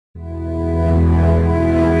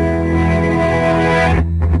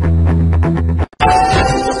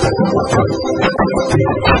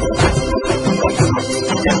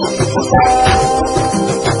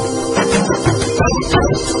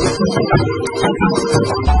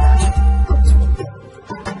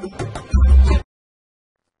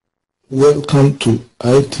Welcome to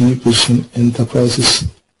IT Vision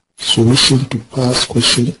Enterprises Solution to Pass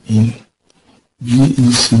Question in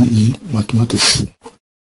BECE Mathematics.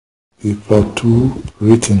 Paper 2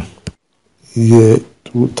 Written, Year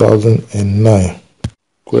 2009.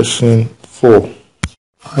 Question 4.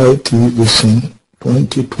 IT Vision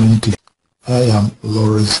 2020. I am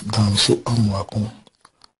Lawrence Danso-Amoako,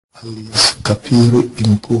 alias Kapiri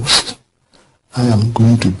Impost. I am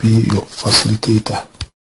going to be your facilitator.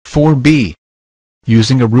 4b.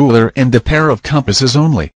 Using a ruler and a pair of compasses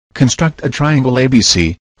only, construct a triangle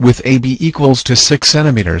ABC, with AB equals to 6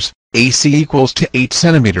 centimeters, AC equals to 8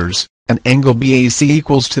 centimeters, and angle BAC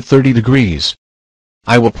equals to 30 degrees.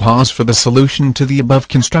 I will pause for the solution to the above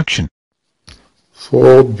construction.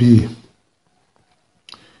 4b.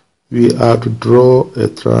 We are to draw a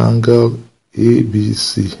triangle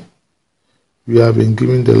ABC. We have been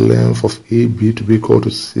given the length of AB to be equal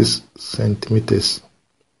to 6 centimeters.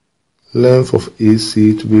 Length of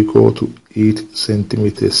AC to be equal to 8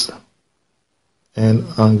 centimeters, and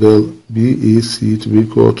angle BAC to be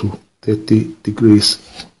equal to 30 degrees.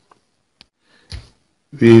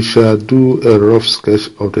 We shall do a rough sketch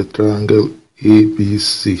of the triangle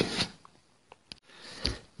ABC.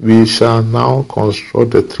 We shall now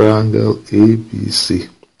construct the triangle ABC.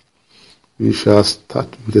 We shall start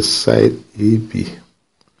with the side AB.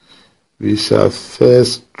 We shall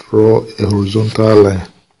first draw a horizontal line.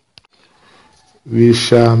 We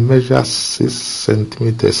shall measure 6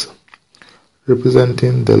 centimeters,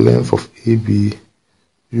 representing the length of AB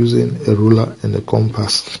using a ruler and a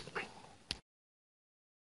compass.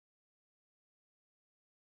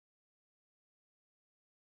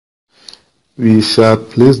 We shall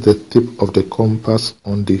place the tip of the compass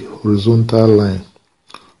on the horizontal line.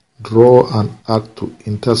 Draw an arc to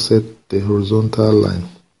intersect the horizontal line.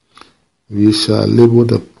 We shall label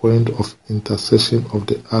the point of intersection of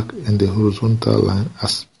the arc and the horizontal line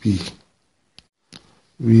as P.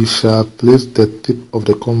 We shall place the tip of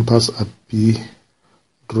the compass at P.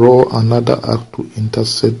 Draw another arc to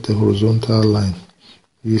intersect the horizontal line.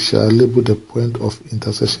 We shall label the point of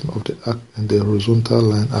intersection of the arc and the horizontal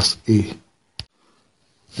line as A.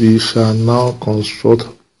 We shall now construct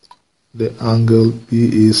the angle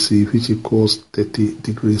BAC, which equals 30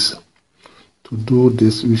 degrees. To do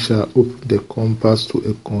this, we shall open the compass to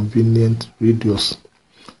a convenient radius.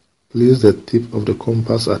 Place the tip of the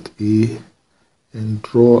compass at A and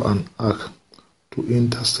draw an arc to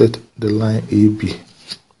intersect the line AB.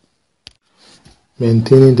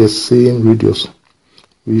 Maintaining the same radius,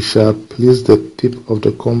 we shall place the tip of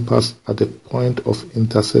the compass at the point of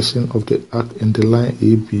intersection of the arc and the line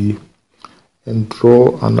AB and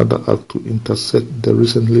draw another arc to intersect the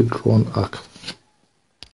recently drawn arc.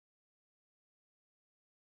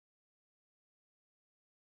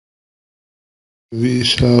 We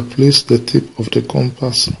shall place the tip of the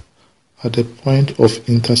compass at the point of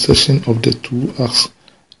intersection of the two arcs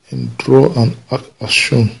and draw an arc as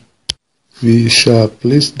shown. We shall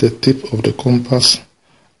place the tip of the compass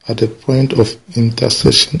at the point of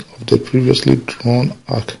intersection of the previously drawn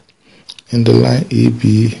arc and the line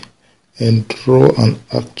AB and draw an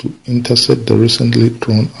arc to intersect the recently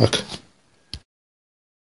drawn arc.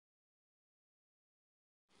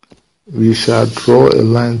 We shall draw a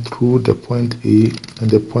line through the point A and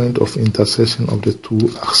the point of intersection of the two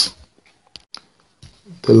arcs.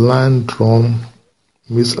 The line drawn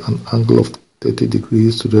meets an angle of 30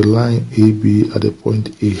 degrees to the line AB at the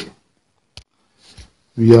point A.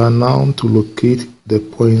 We are now to locate the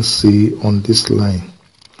point C on this line.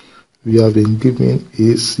 We have been given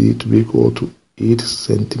AC to be equal to 8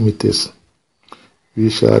 centimeters. We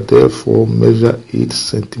shall therefore measure 8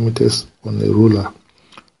 centimeters on a ruler,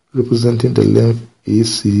 representing the length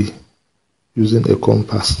AC using a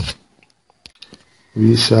compass.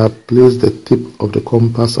 We shall place the tip of the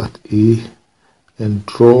compass at A and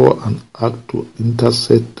draw an arc to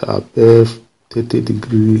intersect the above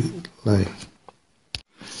 30-degree line.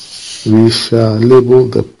 We shall label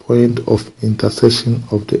the point of intersection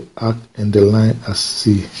of the arc and the line as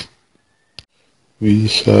C. We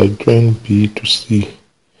shall join B to C.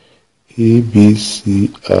 A, B,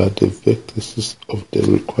 C are the vertices of the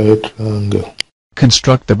required triangle.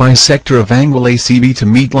 Construct the bisector of angle ACB to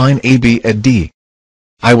meet line AB at D.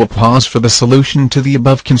 I will pause for the solution to the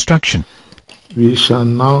above construction. We shall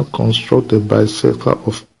now construct the bisector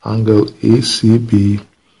of angle ACB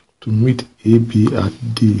to meet AB at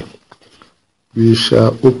D. We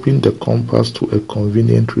shall open the compass to a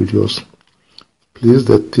convenient radius. Place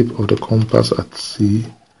the tip of the compass at C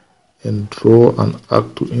and draw an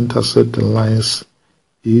arc to intersect the lines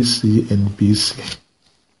AC and BC.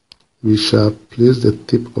 We shall place the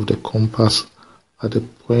tip of the compass at the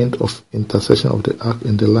point of intersection of the arc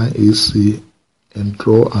and the line AC and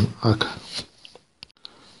draw an arc.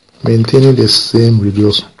 Maintaining the same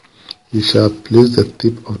radius, we shall place the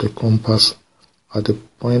tip of the compass at the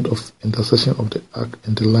point of intersection of the arc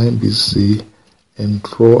and the line BC and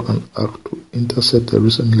draw an arc to intersect the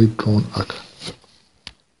recently drawn arc.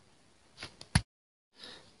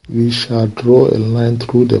 We shall draw a line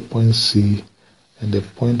through the point C and the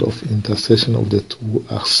point of intersection of the two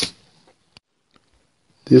arcs.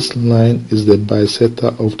 This line is the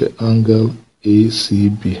bisector of the angle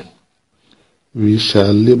ACB. We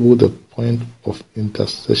shall label the point of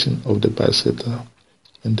intersection of the bisector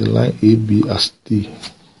and the line AB as D.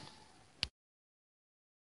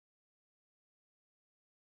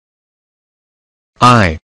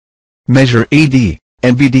 I. Measure AD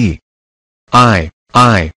and BD. I.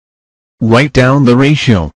 Write down the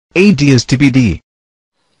ratio. AD is to BD.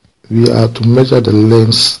 We are to measure the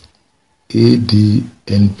lengths AD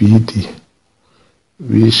and BD.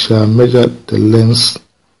 We shall measure the lengths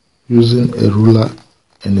using a ruler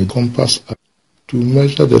and a compass. To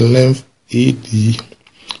measure the length AD,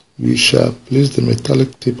 we shall place the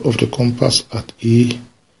metallic tip of the compass at A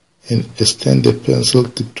and extend the pencil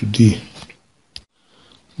tip to D.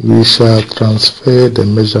 We shall transfer the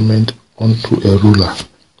measurement onto a ruler.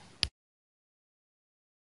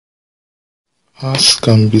 As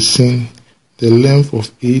can be seen, the length of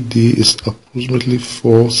AD is approximately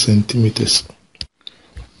 4 centimeters.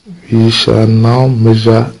 We shall now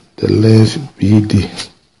measure the length BD.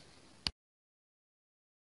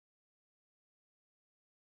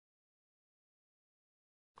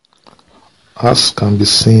 As can be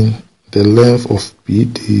seen, the length of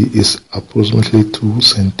BD is approximately 2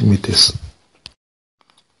 centimeters.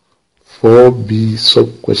 4B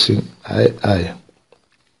sub-question II.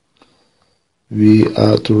 We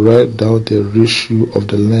are to write down the ratio of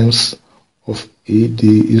the lengths of AD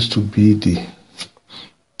is to BD.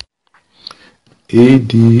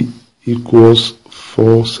 AD equals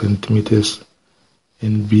 4 centimeters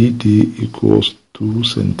and BD equals 2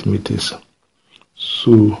 centimeters.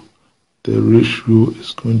 So the ratio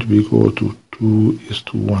is going to be equal to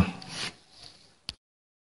 2:1.